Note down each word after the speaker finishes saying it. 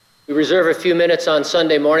We reserve a few minutes on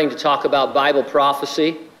Sunday morning to talk about Bible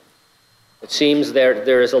prophecy. It seems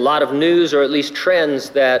there is a lot of news, or at least trends,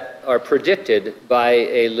 that are predicted by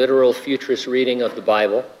a literal futurist reading of the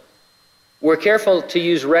Bible. We're careful to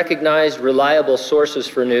use recognized, reliable sources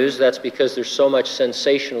for news. That's because there's so much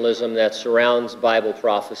sensationalism that surrounds Bible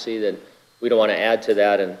prophecy that we don't want to add to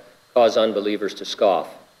that and cause unbelievers to scoff.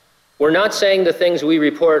 We're not saying the things we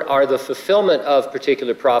report are the fulfillment of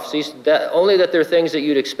particular prophecies, only that they're things that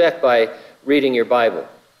you'd expect by reading your Bible.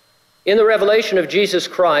 In the revelation of Jesus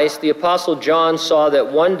Christ, the Apostle John saw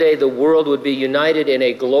that one day the world would be united in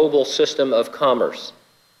a global system of commerce.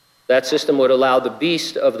 That system would allow the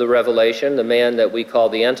beast of the revelation, the man that we call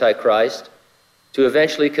the Antichrist, to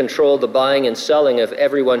eventually control the buying and selling of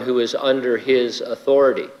everyone who is under his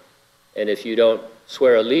authority. And if you don't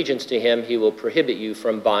swear allegiance to him, he will prohibit you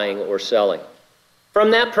from buying or selling. From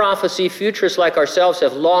that prophecy, futurists like ourselves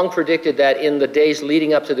have long predicted that in the days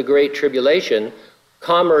leading up to the Great Tribulation,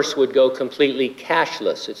 commerce would go completely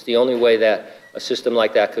cashless. It's the only way that a system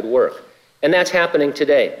like that could work. And that's happening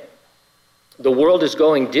today. The world is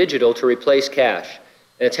going digital to replace cash,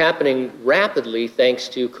 and it's happening rapidly thanks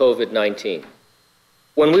to COVID-19.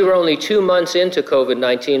 When we were only 2 months into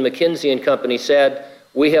COVID-19, McKinsey & Company said,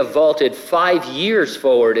 "We have vaulted 5 years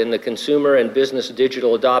forward in the consumer and business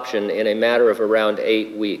digital adoption in a matter of around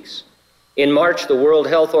 8 weeks." In March, the World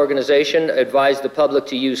Health Organization advised the public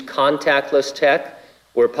to use contactless tech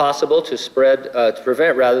where possible to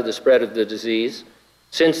prevent the spread of the disease.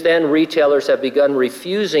 Since then, retailers have begun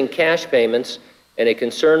refusing cash payments, and a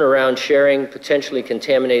concern around sharing potentially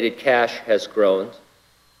contaminated cash has grown.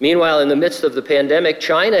 Meanwhile, in the midst of the pandemic,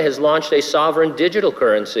 China has launched a sovereign digital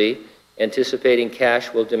currency, anticipating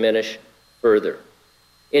cash will diminish further.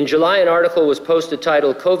 In July, an article was posted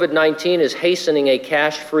titled, "COVID-19 is hastening a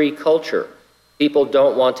cash-free culture. People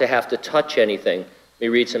don't want to have to touch anything." Let me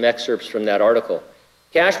read some excerpts from that article.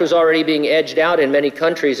 Cash was already being edged out in many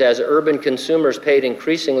countries as urban consumers paid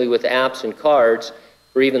increasingly with apps and cards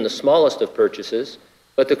for even the smallest of purchases.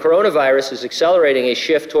 But the coronavirus is accelerating a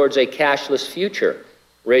shift towards a cashless future,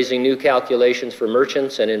 raising new calculations for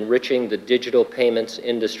merchants and enriching the digital payments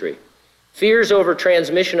industry. Fears over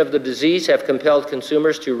transmission of the disease have compelled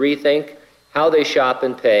consumers to rethink how they shop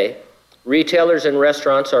and pay. Retailers and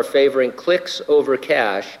restaurants are favoring clicks over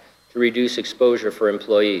cash to reduce exposure for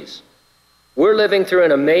employees. We're living through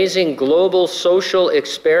an amazing global social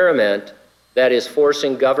experiment that is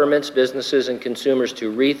forcing governments, businesses, and consumers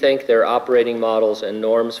to rethink their operating models and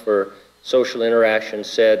norms for social interaction,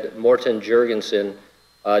 said Morten Jurgensen,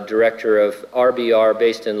 director of RBR,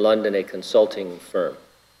 based in London, a consulting firm.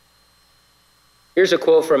 Here's a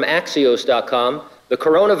quote from Axios.com. "The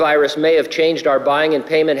coronavirus may have changed our buying and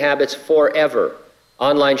payment habits forever.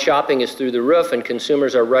 Online shopping is through the roof, and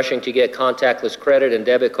consumers are rushing to get contactless credit and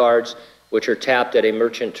debit cards, which are tapped at a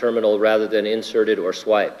merchant terminal rather than inserted or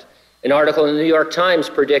swiped." An article in the New York Times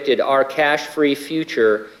predicted our cash-free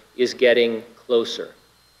future is getting closer.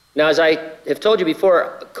 Now, as I have told you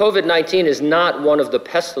before, COVID-19 is not one of the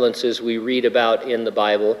pestilences we read about in the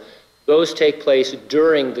Bible. Those take place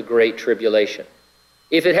during the Great Tribulation.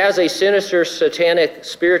 If it has a sinister, satanic,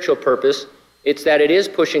 spiritual purpose, it's that it is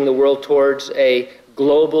pushing the world towards a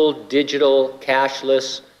global, digital,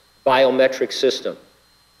 cashless, biometric system.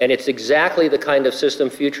 And it's exactly the kind of system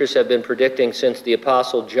futurists have been predicting since the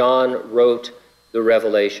Apostle John wrote the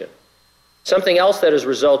Revelation. Something else that is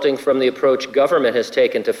resulting from the approach government has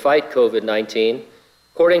taken to fight COVID-19,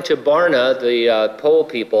 according to Barna, the poll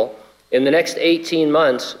people, in the next 18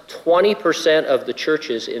 months, 20% of the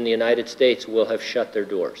churches in the United States will have shut their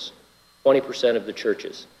doors. 20% of the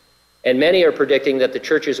churches. And many are predicting that the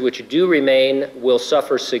churches which do remain will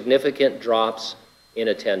suffer significant drops in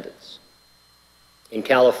attendance. In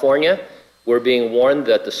California, we're being warned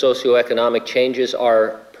that the socioeconomic changes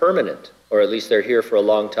are permanent, or at least they're here for a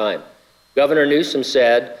long time. Governor Newsom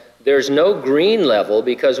said, "There's no green level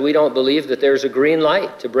because we don't believe that there's a green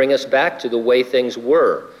light to bring us back to the way things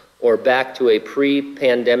were, or back to a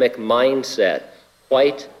pre-pandemic mindset.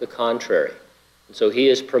 Quite the contrary." And so he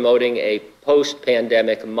is promoting a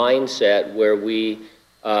post-pandemic mindset where we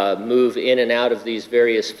move in and out of these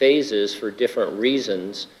various phases for different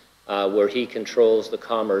reasons, where he controls the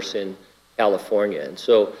commerce in California. And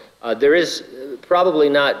so there is probably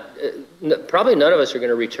none of us are going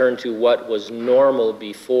to return to what was normal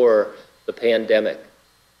before the pandemic.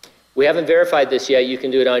 We haven't verified this yet. You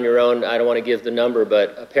can do it on your own. I don't want to give the number,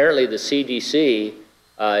 but apparently the CDC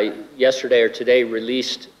yesterday or today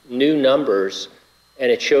released new numbers, and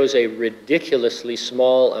it shows a ridiculously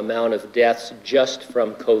small amount of deaths just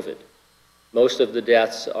from COVID. Most of the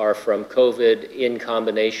deaths are from COVID in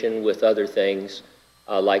combination with other things.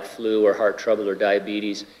 like flu or heart trouble or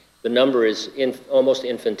diabetes, the number is almost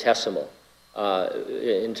infinitesimal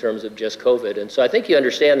in terms of just COVID. And so I think you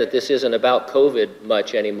understand that this isn't about COVID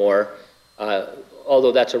much anymore,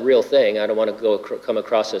 although that's a real thing. I don't want to come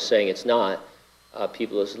across as saying it's not.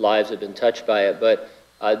 People's lives have been touched by it, but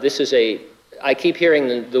this is I keep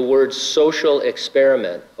hearing the word social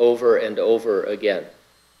experiment over and over again.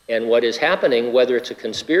 And what is happening, whether it's a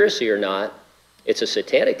conspiracy or not, it's a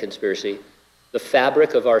satanic conspiracy, the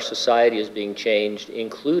fabric of our society is being changed,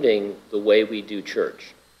 including the way we do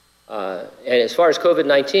church. And as far as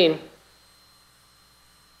COVID-19,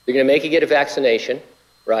 they're going to make you get a vaccination,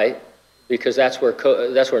 right? Because that's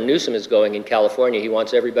where Newsom is going in California. He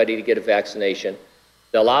wants everybody to get a vaccination.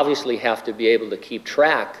 They'll obviously have to be able to keep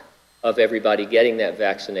track of everybody getting that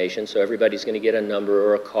vaccination, so everybody's going to get a number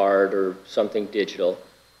or a card or something digital.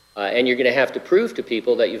 And you're going to have to prove to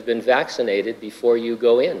people that you've been vaccinated before you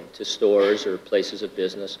go in to stores or places of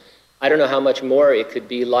business. I don't know how much more it could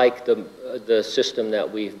be like the system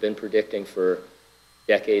that we've been predicting for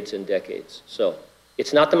decades and decades. So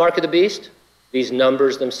it's not the mark of the beast. These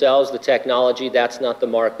numbers themselves, the technology, that's not the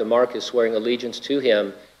mark. The mark is swearing allegiance to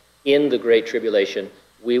him in the Great Tribulation.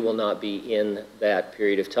 We will not be in that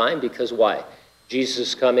period of time because why? Jesus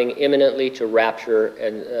is coming imminently to rapture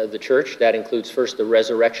and the church. That includes first the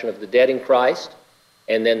resurrection of the dead in Christ,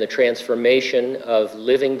 and then the transformation of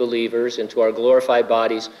living believers into our glorified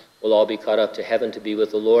bodies. Will all be caught up to heaven to be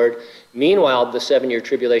with the Lord. Meanwhile, the 7-year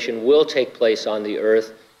tribulation will take place on the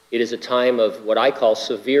earth. It is a time of what I call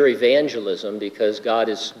severe evangelism because God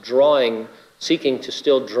is seeking to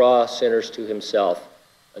still draw sinners to himself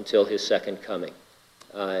until his second coming.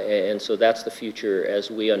 And so that's the future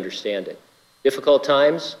as we understand it. Difficult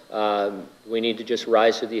times, we need to just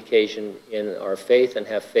rise to the occasion in our faith and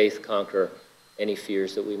have faith conquer any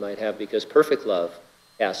fears that we might have because perfect love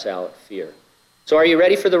casts out fear. So are you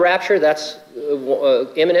ready for the rapture? That's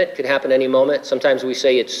imminent, could happen any moment. Sometimes we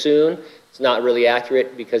say it's soon. It's not really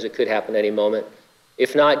accurate because it could happen any moment.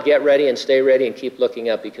 If not, get ready and stay ready and keep looking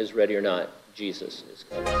up because ready or not, Jesus is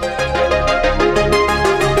coming.